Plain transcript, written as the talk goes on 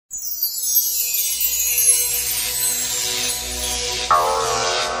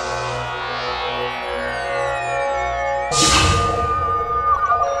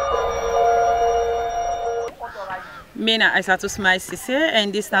Me na Isatu Smile Sesay,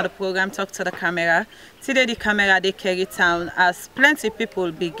 and this now the program Talk to the Camera. Today the camera they Kerry Town, as plenty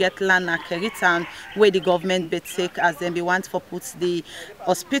people be get land na Kerry Town where the government be take as them be want for put the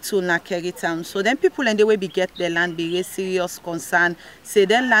hospital na Kerry Town. So then people and the way be get the land be very serious concern. Say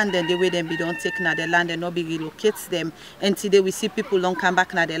then land and the way them be don't take na the land and not be relocate them. And today we see people don't come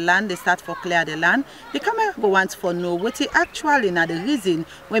back na the land, they start for clear the land. The camera go want for know what it actually na the reason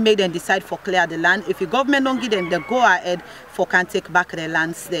we make them decide for clear the land. If the government don't give them the go ahead for can take back the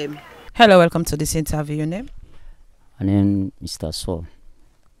lands them. Hello, welcome to this interview. Your name? My name is Mr. Saul.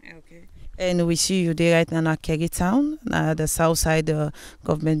 Okay. And we see you there right now at Kerry Town, the south side. The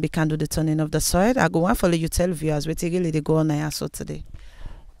government can do the turning of the soil. I go want follow you tell viewers what really they go on here so today.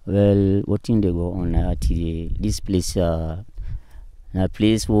 Well, what thing they go on here today? This place, a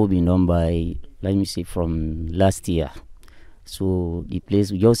place will be known by, let me say, from last year. So the place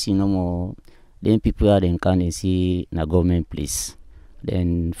we just see no more. Then people are then can see na government place.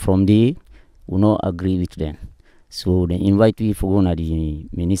 Then from there, we not agree with them. So they invite me for go to the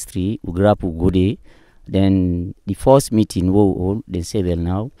ministry, we grab we go there. Then the first meeting we hold, they say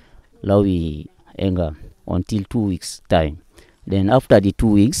well now we anger until 2 weeks time. Then after the 2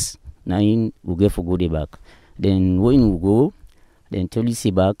 weeks, now we get for go there back. Then when we go, then tell you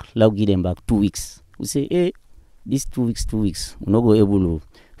say back, now give them back 2 weeks. We say, hey, this 2 weeks, we not go able to.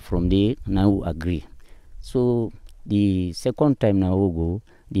 From there, now we agree. So the second time now we go,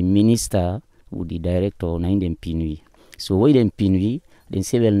 the minister with the director now in them pinwi. So we them pinwi, then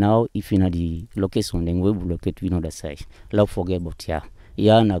say well now if you know the location, then we will locate we know the side. Love forget about here.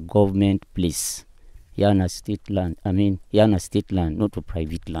 Here na government place. Here na state land. Here na state land, not a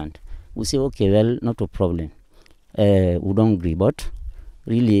private land. We say okay, well, not a problem. We don't agree, but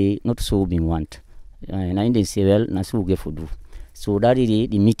really not so we want. And I then say well, na so we get for do. So that is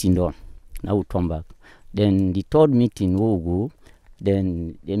the meeting done. Now we come back. Then the third meeting we will go.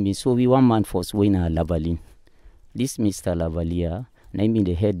 Then so we 1 month first we na Lavalin. This Mr. Lavalier, now mean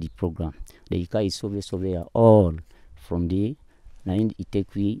the head the program. The guy is survey all from there. Now he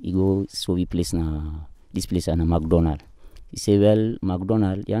take we he go survey place na this place na McDonald. He say well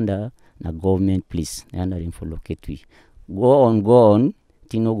McDonald yanda na government place yanda him for locate we. Go on,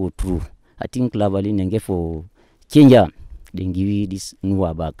 thing no go through. I think Lavalin then get for change. Then give you this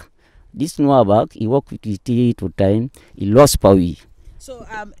Noah back. This Noah back, he work with it to time, he lost power. So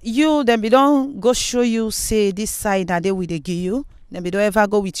you then we don't go show you say this side that they will give you. Then we don't ever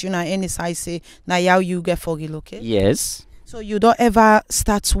go with you now any side say now how you get for relocate. Yes. So you don't ever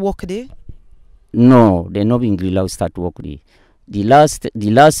start work there? No, they not being allowed start work there. The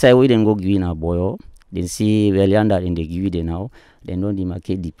last side we then go give in a boy. Then see well yonder and they give you there now. Then don't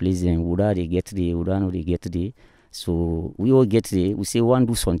demarcate the place then would they get there, would not they get there. So we all get there, we say one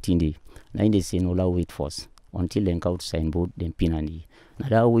do something there. Now they say no, wait first until they count signboard, then pin and now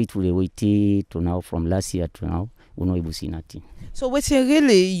that wait to now from last year to now, we not able to see nothing. So what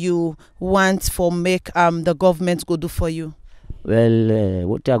really you want for make the government go do for you? Well,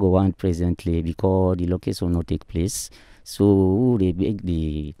 what I go want presently because the location not take place. So they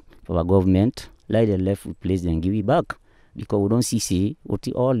beg for our government, like the left place then give it back because we don't see what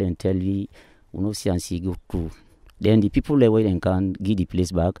all and tell we not see and see go through. Then the people that way can give the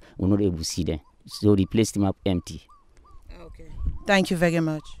place back, we're not able to see them. So the place them up empty. Okay. Thank you very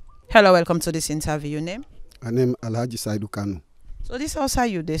much. Hello, welcome to this interview. Your name? My name Alhaji Saidu Kanu. So this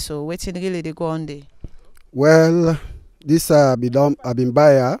outside you there, so waiting really they go on there? Well, this I've been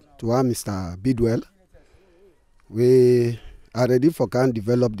buyer to Mr. Bidwell. We are ready for can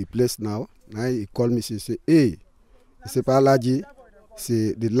develop the place now. Now he called me, he say, hey, he say Alhaji,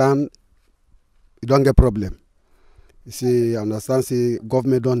 say the land, you don't get problem. You see, I understand, say,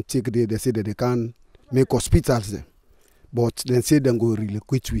 government don't take they say that they can make hospitals there. But then say they go really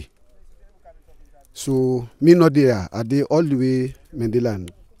quit we. So, me not there, I did all the way Mendeland,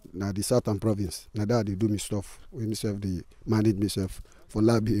 na the southern province. Now that they do me stuff. We myself, they manage myself for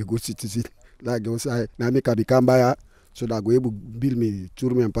like be a good citizen. Like I say, now make a become buyer, so that I go able to build me,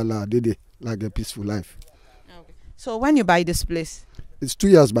 Churumi and Pala, like a peaceful life. Okay. So when you buy this place? It's 2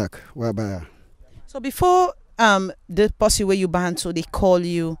 years back, where buyer. So before the person where you ban so they call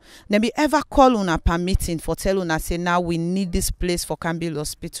you, then be ever call on a permitting for tell una say now we need this place for Campbell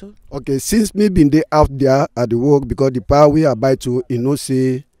Hospital? Okay, since me been there out there at the work because the power we are by to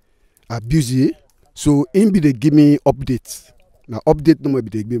say abuse, so in be they give me updates. Now update no more be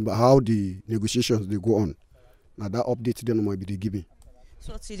they give me how the negotiations they go on. Now that update they no more be they give me.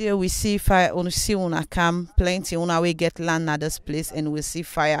 So today we see fire, we see una come plenty, una we get land at this place and we see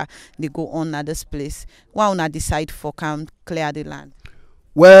fire they go on at this place. Why una decide for come clear the land?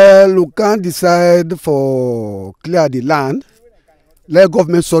 Well, we can't decide for clear the land. Let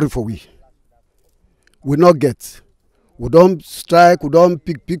government sorry for we. We not get. We don't strike, we don't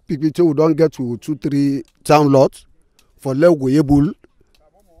pick, we don't get to 2-3 town lots for let we able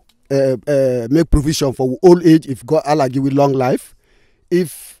make provision for old age if God Allah give we long life.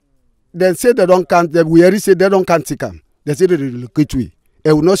 If they say they don't count, we already say they don't can't take them. They say they relocate we.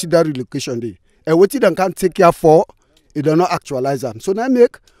 And we not see that relocation day. And what they can't take care for, it do not actualize them. So now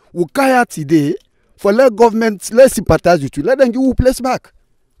make we care today for let government let sympathize with you. Let them give you place back.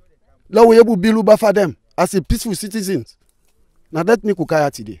 Let we able build over for them as a peaceful citizens. Now that make we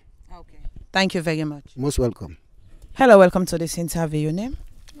care today. Okay. Thank you very much. Most welcome. Hello, welcome to this interview. Your name?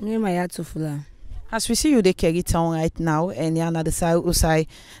 Me Isatu Smile. As we see you the Kerry Town right now, and you know the side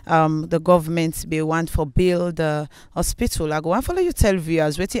the government be want for build the hospital. I go and follow you tell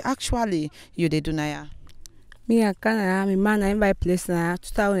viewers what actually you they do now. Me and Canada, my man I buy place now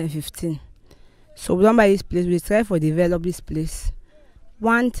 2015. So we don't buy this place. We try for develop this place.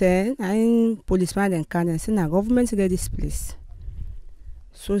 110, I policeman and Canada say na government get this place.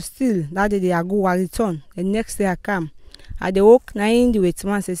 So still that day they go I return. The next day I come. At the work, na in the wait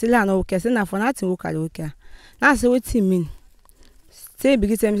man say I no okay. Say na for nothing work at the work. Now say what it mean? Say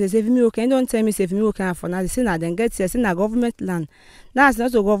begin tell me say if me okay, don't tell me say if me okay for nothing. Say na then get here. Say na government land. That's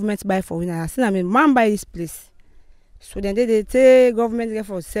not a government buy for winner. Say na me man buy this place. So then they say government get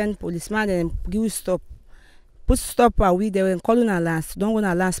for send policeman and give you stop. Put stop we they were calling a land. Don't go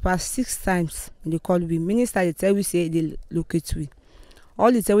na land past 6 times. And they call we minister they tell we say they locate we.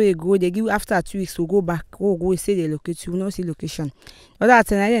 All the time we go, they give after 2 weeks we go back. We go say they locate you, we not see location. But that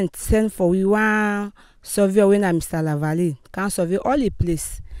time I didn't send for we one survey when I Mr. Lavalle can survey all the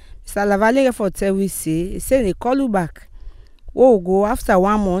place. Mr. Lavalle for tell we say they call you back. We go after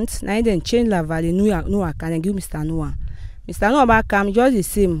 1 month. Now then change Lavalle Noah can and give Mr. Noah. Mr. Noah back come just the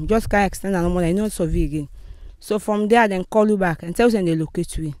same, just can't extend no more. I not survey again. So from there then call you back and tell them they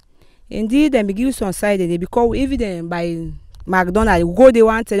locate you. Indeed, then we give you some side and they become evident by McDonald, we go they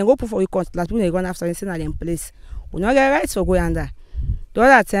want to go put for we contract when they go after and send them place. We not get rights for go under. The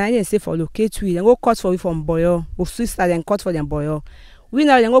other time they say for locate we, then go cut for we from Boyo. We sister then cut for them Boyo. We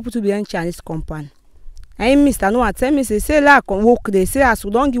now then go put to be in Chinese compound. And Mr. Noah tell me say la work they say as we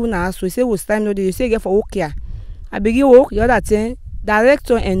don't give na as we say we time no they say get for work here. I begin work the other time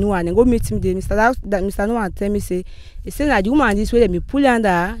director and Noah then go meet him there. Mr. Noah tell me say he say na the woman this way let me pull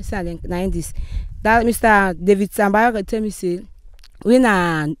under say na this. That Mr. David Sambara tell me say we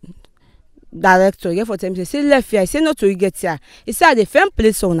na director get for tell me say left here. I say not to get here. He say the firm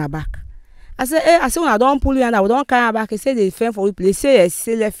place on her back. I say when I don't pull you and I don't carry her back. He say the firm for we place. Say yes,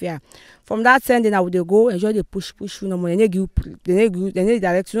 say left here. From that time then I would go enjoy the push no more. They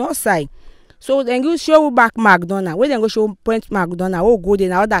direct you outside. So then you show back McDonald. We then go show point McDonald. Oh go there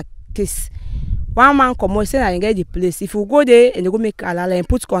now that case. One man come out say I get the place. If you go there and they go make alala and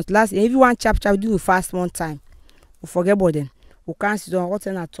put cutlass, and if you want chap do fast 1 time, we forget about them. We can't sit down what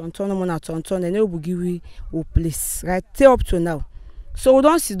na turn no na turn and they will give we place right till up to now. So we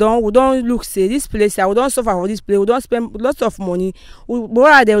don't sit down, we don't look say this place. We don't suffer for this place. We don't spend lots of money. We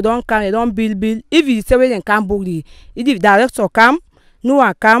don't come, they don't build. If you say they can't book if the director come, no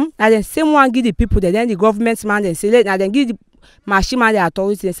one come, and then same one give the people then the government man then say and then give the machine man the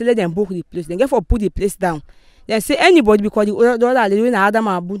authority and say let them book the place. Then get for put the place down. Then say anybody because the other lady when Adam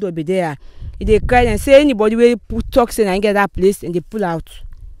and Budo be there. If they cry and say anybody will put toxin and get that place and they pull out.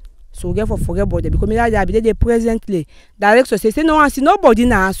 So we get for forget about it because me that be there presently. Director say no one see nobody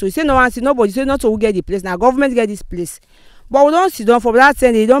now. So say no one see nobody. Say not to get the place now. Government get this place. But we don't see down for that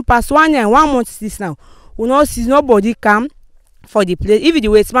time. They don't pass 1 year and 1 month this now. We don't see nobody come for the place. If the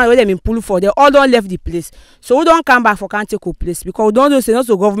waste man where them in pull for, they all don't left the place. So we don't come back for can't take a place because we don't know say not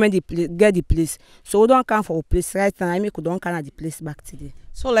to government the place, get the place. So we don't come for a place right now. I make we don't come at the place back today.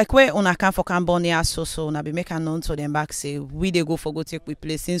 So like where una come for Cambodia so una be make known to them back say we they go for go take we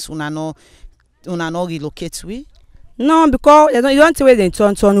place since una no relocate we. No, because you don't say where they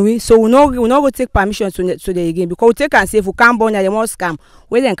turn we. So we no go take permission to the again because we take and say if we can't burn they must come.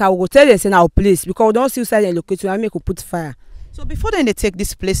 Where then can we go tell them say our place because we don't see side and locate we make we put fire. So before then they take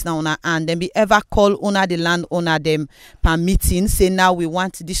this place now una and then be ever call una the land owner them permitting say now we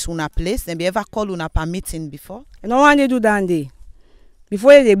want this una place then be ever call una permitting before? No one they do that day.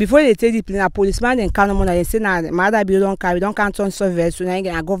 Before they take the place, a policeman and can money they say na mother bill don't carry don't count on survey so now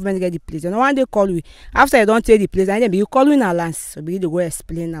a government get the place. No one they call we after you don't take the place and then you call in a land so begin to go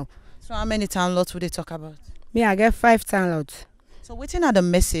explain now. So how many town lots would they talk about? Me I get 5 town lots. So waiting at the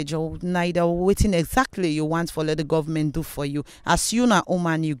message or neither waiting exactly you want for let the government do for you. As you na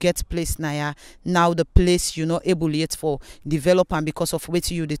woman you get place now the place you not able yet for develop and because of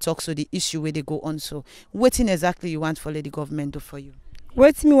waiting you they talk so the issue where they go on. So waiting exactly you want for let the government do for you.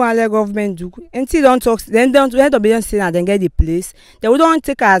 Wait me while the government do until don't talk then don't end up being seen and then get the place. They would don't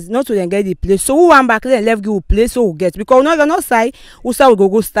take us not to then get the place. So who want back then left give place so we get because we're not side who say we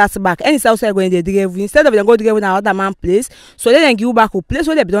go start back. Any south side going the drive instead of them go drive in another man place. So then give back a place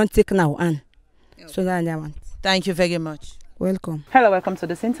where they don't take now and so that's that one. Thank you very much. Welcome. Hello, welcome to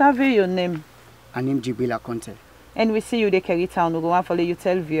this interview. Your name? My name Jibila Conte. And we see you the Kerry Town. We go on follow you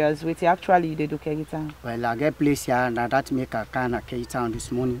tell viewers what actually they do Kerry Town. Well, I get place here and that make a kind of Kerry Town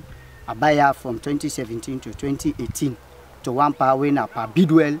this morning. I buy her from 2017 to 2018 to one power when a per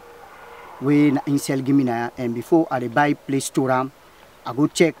bidwell when in sell give me na and before I buy place to ram I go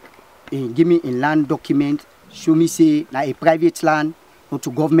check give me in land document show me say na a private land or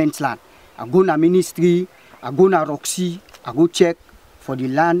to government land. I go na ministry, I go na Roxy, I go check for the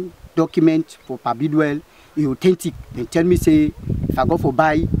land document for per bidwell. It's authentic. They tell me say if I go for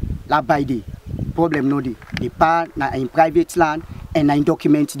buy, la buy day. Problem no day. The part na in private land and I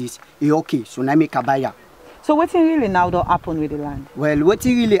document this. It's okay. So now make a buyer. So what really now don't happen with the land? Well, what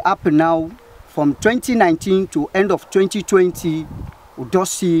really happen now from 2019 to end of 2020, we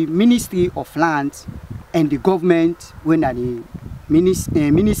just see Ministry of Lands and the government when the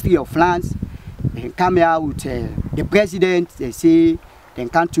Ministry of Lands they come here with the president. They say they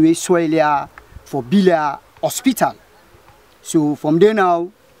come to Australia for Bila Hospital. So from there now,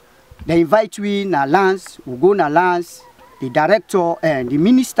 they invite we na lands, we go na lands, the director and the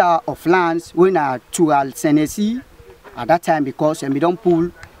minister of lands when na Tural Senesi at that time because we don't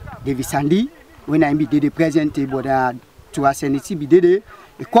pull David Sandy when I be the president but Tural Senesi be there.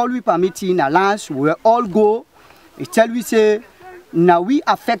 They call we permitting na lands, we all go. They tell we say now we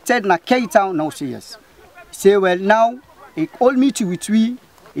affected na Kerry Town now say yes. Say well now they all meet with we.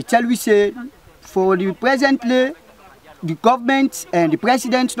 They tell we say for the presently, the government and the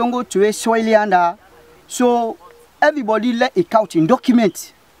president don't go to a soil land. So everybody let it out in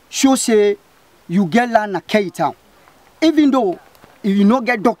document. Show say you get land na Kerry Town. Even though if you not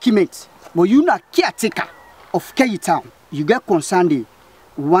get documents, but you not caretaker of Kerry Town, you get concerned.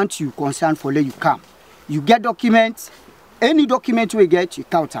 Want you concerned for let you come. You get documents. Any document we get, you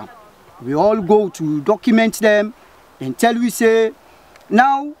count them. We all go to document them and tell we say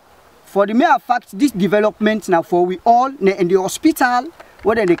now. For the mere fact, this development now for we all in the hospital,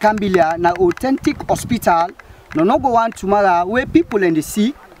 whether they can be there, now authentic hospital, no go on tomorrow where people in the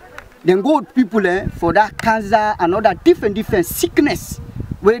sick, then go people for that cancer and other different sickness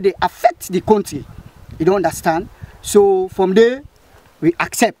where they affect the country. You don't understand? So from there, we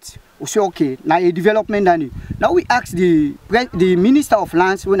accept. We say okay, now a development done. Now we ask the Minister of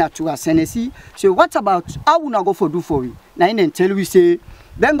Lands when at Senesi, so what about how we not go for do for we? Now then tell we say.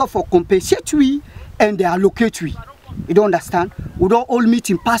 Then go for compensatory and they allocate we. You don't understand? We don't all meet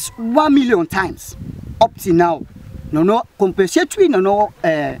in past 1 million times up to now. No compensatory, no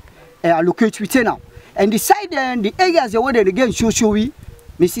allocatory now. And the side the areas where they again show we,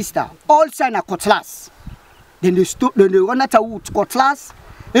 my sister, all sign a cutlass. Then they run at a wood cutlass.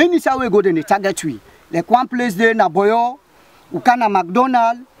 Any side we go then they target we. Like one place there na Boyo, Ukana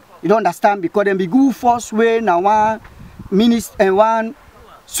McDonald. You don't understand because then be good first way now one minister and one.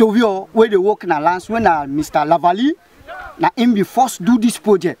 Sovio where they work in a lands when Mr. Lavali na him be first do this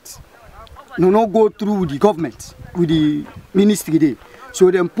project. No go through with the government, with the ministry there. So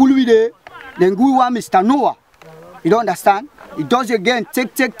then pull with there, then go one Mr. Noah. You don't understand? It does again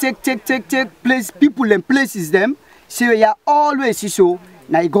take place people and places them. So you always so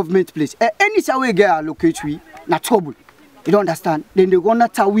na a government place. Any way we get allocate we na trouble. You don't understand? Then they gonna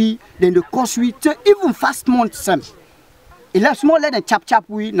tawi, then the cost we even fast months some. It left more than chap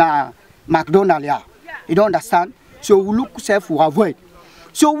we na McDonald ya. You don't understand? So we look self we avoid.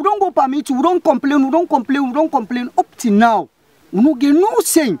 So we don't go permit, we don't complain up to now. We no get no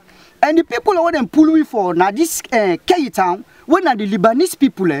saying. And the people who them pull we for na this Kerry Town, when na the Lebanese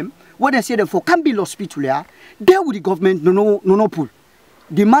people when they say them for Campbell Hospital ya, there with the government no pull.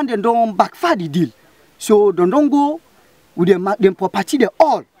 Demand them don't backfire the deal. So don't go with them property they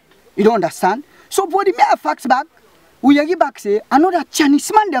all. You don't understand? So for the mere facts back. We give back say another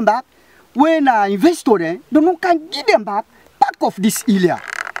Chinese man them back when investor don't can give them back of this area.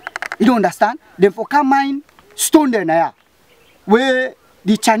 You don't understand? Then for come mine stone there now where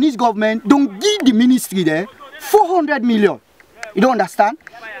the Chinese government don't give the ministry there 400 million. You don't understand?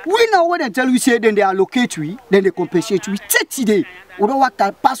 We now when they tell we say then they allocate we, then they compensate we 30 days. We don't work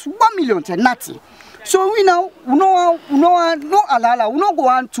past 1 million to nothing. So we now, no alala, we no go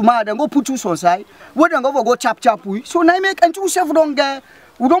on tomorrow, then go put you on side. We then go chap. So now make and two self don't get,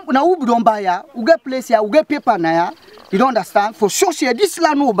 we don't buy ya, we get place here, we get paper na ya. You don't understand? For sure, this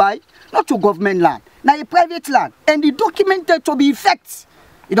land no buy, not to government land, now a private land, and the documented to be effects.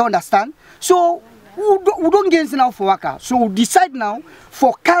 You don't understand? So we don't get now for worker. So we decide now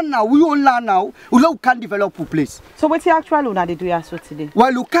for can now we own land now. We can develop a place. So what's the actual una they do here so today?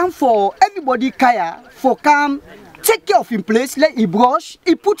 Well, you can for everybody kaya for come take care of in place. Let he brush,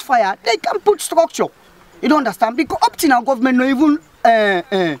 he put fire. They can put structure. You don't understand? Because up to now government no even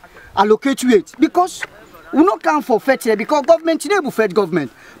allocate it because we no can for fetch because government they will fetch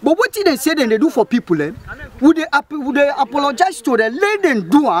government. But what they say then they do for people would they apologize to them? Let them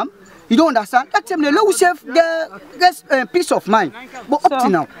do them. You don't understand? That time they will save the peace of mind. But up to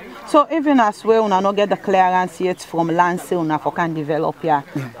now. So even as well, una not get the clearance yet from land say una for can develop here.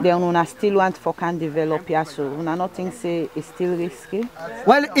 Then una still want for can develop here. So una not think say it's still risky.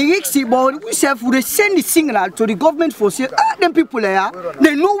 Well, it's risky, but we say we send the signal to the government for say them people here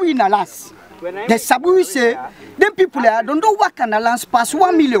they know we in a last. The sabu say them people here don't know what can allow pass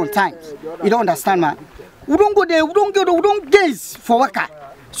 1 million times. You don't understand, man? We don't go there, we don't gaze for worker.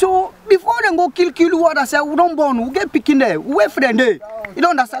 So before they go kill what I say, we don't born, we get picking there, we wait for them there. You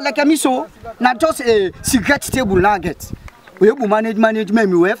don't understand? Like me so, not just a cigarette table now get. We have management,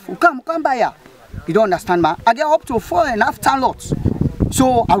 we come buy ya. You don't understand, man? I get up to 4.5 ton lots.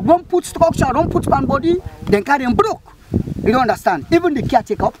 So I don't put structure, I don't put man body, then carry them broke. You don't understand? Even the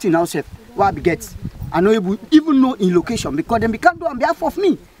caretaker up to now, safe. What we get, I know even know in location because they can't do on behalf of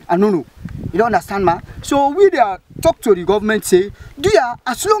me. I don't know. You don't understand, man? So we there talk to the government say,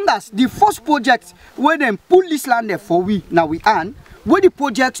 as long as the first project where them pull this land there for we now we earn, where the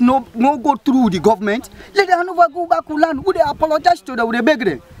projects no go through the government, let them never go back to land. Would they apologize to them? Would they beg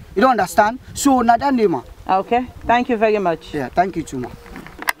them? You don't understand? So not that name. Okay. Thank you very much. Yeah. Thank you too, man.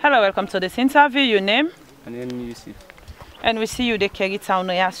 Hello, welcome to this interview. Your name? My name is Yusuf. And we see you the Kerry Town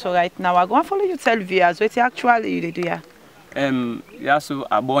here. So right now I'm going to follow you tell viewers what actually you do here. Yeah, so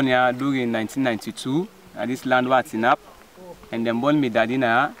I born here during 1992 and this land was in up and then born me daddy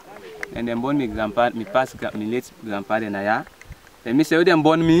na and then born me grandpa, me past me late grandpa then ya. Then me say them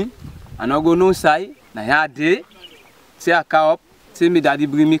born me and I go no side na ya day say I car up, say me daddy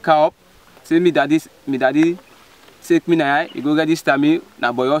bring me car up, say me daddy take me na ya, you go register me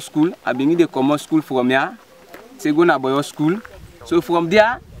na boy school. I bring the common school from here. Say go na boy school. So from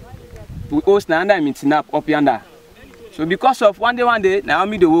there we host na under meeting up yonder. So because of one day, now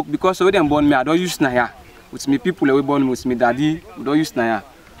me the work because of them born me, I don't use Naya. With me people we born with me daddy, we don't use Naya.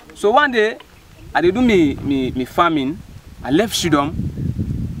 So one day, I did do me farming, I left Shidom,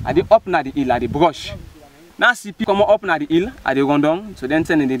 I did up na the hill, I did brush. Now see people come up na the hill, I did run down, so then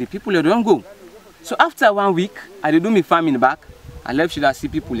send the people they don't go. So after 1 week, I did do me farming back, I left Shidom, see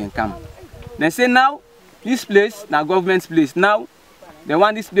people in come. Then say now, this place, now government's place, now they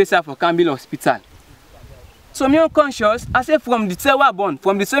want this place for Campbell Hospital. So me unconscious, I say from the time I born,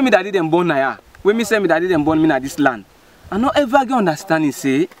 from the time me daddy them born na when me say me daddy them born me na this land. I not ever get understanding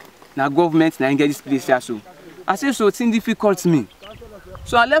say na government na get this place here so. I say so it's difficult to me.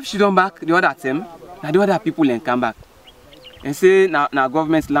 So I left Shidon back the other time, na the other people then come back. And say na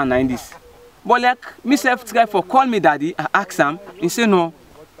government land na in this. But like myself try for call me daddy, I ask him, he say no.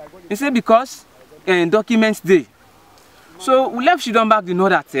 He say because documents day. So we left Shidon back the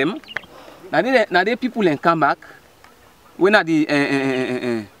other time. Now the people then come back. When are the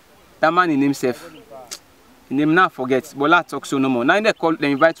that man in himself? His name now forget. But I talk so no more. Now they call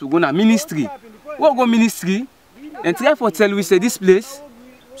they invite to go na ministry. We go ministry and try for tell we say this place.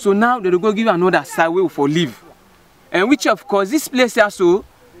 So now they go give another side way for live. And which of course this place here so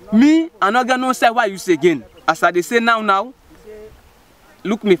me and not gonna say why you say again. As I they say now.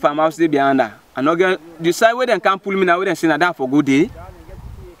 Look me from house there behind her. And not gonna decide where they can pull me now where they say that for good day.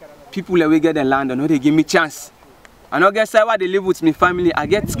 People that we get the land and they give me chance. I not get why they live with me family. I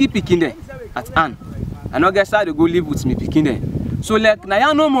get 3 picking there at Ann. I not get how they go live with me picking there. So like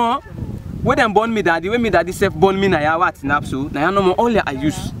now no more. When them born me daddy, when me daddy self born me now what nap so now no more only I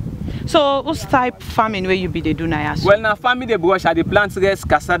use. So whose type farming where you be they do now? Well now farming the brush I the plant rice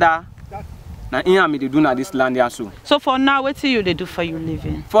cassava. Now here me they do na this land here so. So for now what you they do for you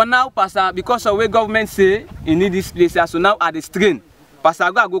living? For now pastor because of where government say you need this place here so now at the strain. Pastor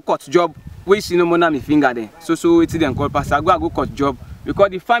I go cut job. We see no more na me finger there. So it's then called pastor I go cut job because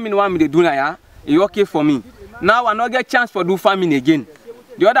the farming one me they do now it okay for me. Now I not get chance for do farming again.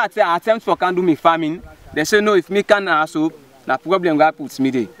 The other day I attempt for can do me farming. They say no if me can also na problem go put me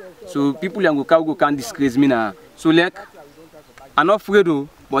there. So people go can disgrace me now. So like I'm not afraid though.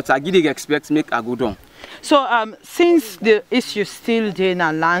 but I give the respect make I go down. So since the issue still there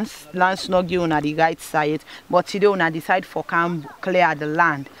na lands not given on the right side, but today una decide for can clear the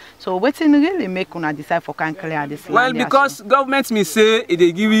land. So what's really make una decide for can clear this land? Well, because government me say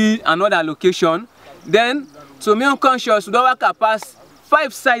they give you another location, then so me unconscious we don't work pass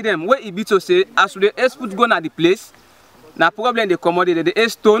 5 side them where it be to say as the ace put go na the place, na problem they commodity the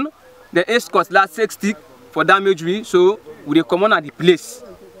ace stone, the ace cost last 6 stick for damage we, so we they come on at the place.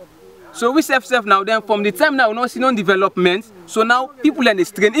 So we self now then from the time now we not see no development. So now people in the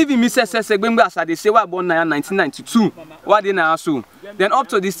strain, even Mr. Sesay as they say what born in 1992, what they now so. Then up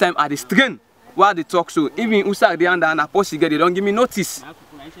to this time at the strain, what they talk so. Even Usa the under and Apostle they don't give me notice.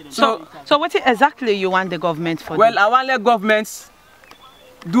 So what exactly you want the government for? Well, I want the government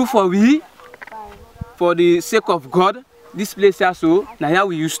do for we, for the sake of God, this place here so, now here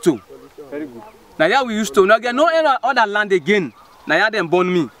we used to. Very good. Now here we used to. Now get no other land again. Now here them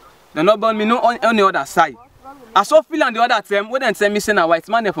born me. They not born me no on the other side. I saw feel on the other time when they say me say a white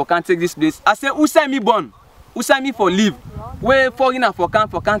man therefore can't take this place. I say who say me born? Who say me for live? Where foreigner for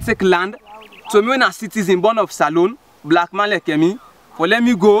can't take land. So me when a citizen born of Salon, black man like me, for let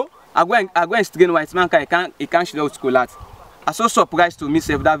me go, I go and strain white man he can't shoot out school at. I so surprised to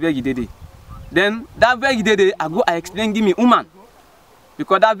myself that very day. Then that very day I explain give me woman.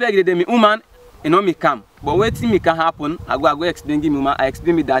 Because that very day me woman you know me come. But waiting me can happen, I go explain give me mama, I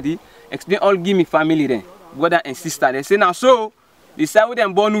explain me daddy, explain all give me family then, brother and sister. They say now so, the side with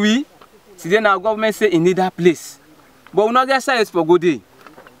them born we, today now government say in need that place. But we not get size for good day.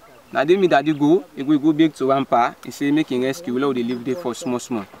 Now they me daddy go, he go big to Rampa, he say making rescue, allow they live there for small.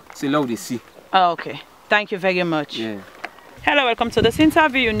 Say allow they see. Oh, okay. Thank you very much. Yeah. Hello, welcome to this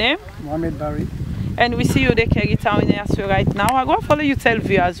interview. Your name? Mohammed Barry. And we see you the Kerry Town in Isatu right now. I go follow you tell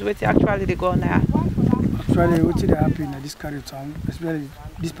viewers what actually they go now. Actually, what is happening in this Kerry Town, especially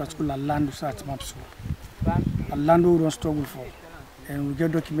this particular land we start maps for. A land we don't struggle for. And we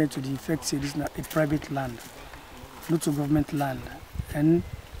get document to the effect say this is not a private land, not a government land. And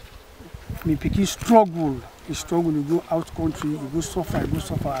me picking struggle, you go out country, you go suffer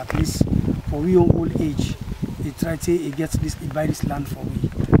at least for we on old age. He try to he gets this, he buy this land for me.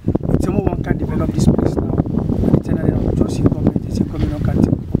 One can develop this place now. And the tenant just see government, they say government can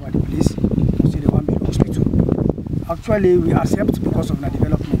take over the place. They say they want to build hospital. Actually, we accept because of the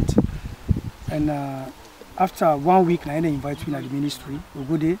development. And after 1 week, now they invite me to the ministry. We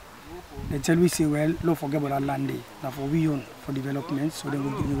go there. They tell me say, well, don't forget about that land there. Now for we own for development, so then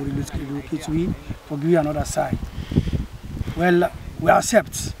we relocate we for we another side. Well, we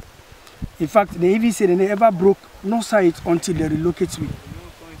accept. In fact, they even say they never broke no site until they relocate me.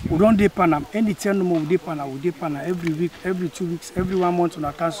 We don't depend on any time no more. We depend on every week, every 2 weeks, every 1 month on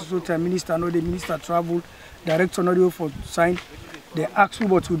a council. So time minister know the minister travel, director know for sign. They ask me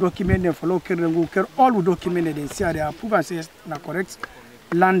what to document them for local and go care. All we document they say they approve and say yes, na correct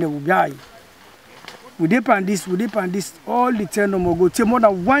land they will buy. We depend this all the time no more. Go take more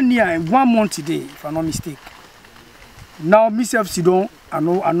than 1 year and 1 month today, if I'm not mistaken. Now myself sit down, I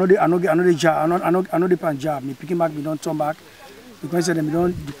know the job, I know the job. Me picking back, me don't turn back. Because they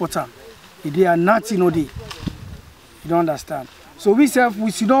don't deport them. They are nothing no day. You don't understand. So we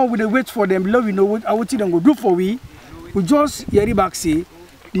sit down, we wait for them, below we know what they go do for we. We just hear back say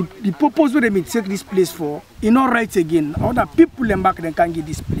the purpose where they may take this place for, you not right again. Other people them back then can get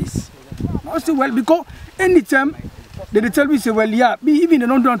this place. I say well because anytime they tell me say well yeah, even they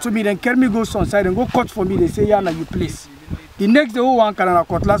don't do to me, then carry me go on side and go cut for me, they say yeah now you place. The next day one can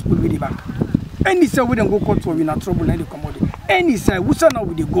cut last put with the back. Any side we don't go cut for we not trouble and they come out. Any side, we now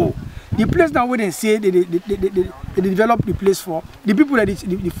we they go. The place now where they say they develop the place for the people that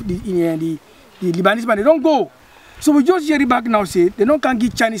the Lebanese man they don't go. So we just hear it back now say they don't can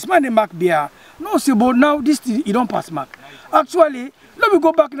give Chinese man the mark beer. No say but now this you don't pass mark. Actually, let me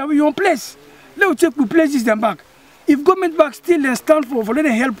go back now we own place. Let me check we places them back. If government back still then stand for let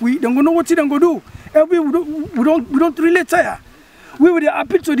them help we don't go know what they go do. And we don't really tire. We will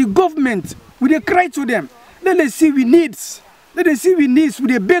appeal to the government. We they cry to them. Let them see we needs. Let them see we needs.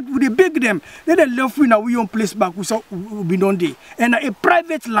 We beg them. Let them left we now we own place back. We be done day. And a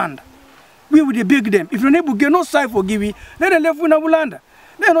private land. We will beg them. If you're able to get no side for giving, let them left we now land.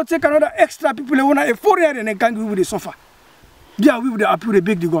 Let them not take another extra people. They want a foreigner and they can't give we suffer. Yeah, we would appeal to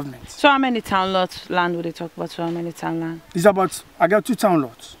beg the government. So how many town lots land would they talk about? So how many town land? It's about I got 2 town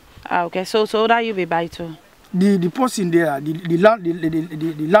lots. Ah, okay. So that you be buy too. The person there,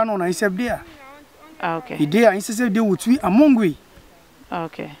 the landowner himself there. Okay. There himself there with we among we.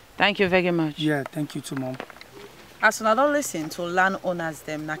 Okay. Thank you very much. Yeah, thank you too, Mom. As una don listen to landowners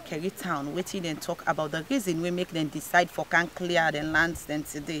them na Kerry Town, wetin dem talk about the reason we make them decide for can clear the lands them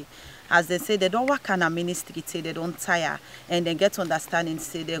today. As they say, they don't work on a ministry, say they don't tire, and they get understanding,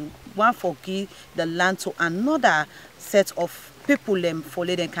 say they want to give the land to another set of people them for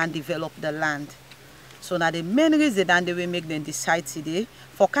they can develop the land. So now the main reason that they will make them decide today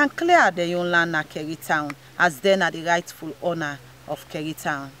for can clear their own land na Kerry Town, as they are the rightful owner of Kerry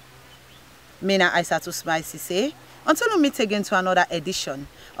Town. Me na Isatu Smile Sesay. Until we meet again to another edition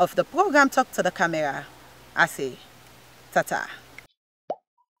of the program Talk to the Camera, I say, tata.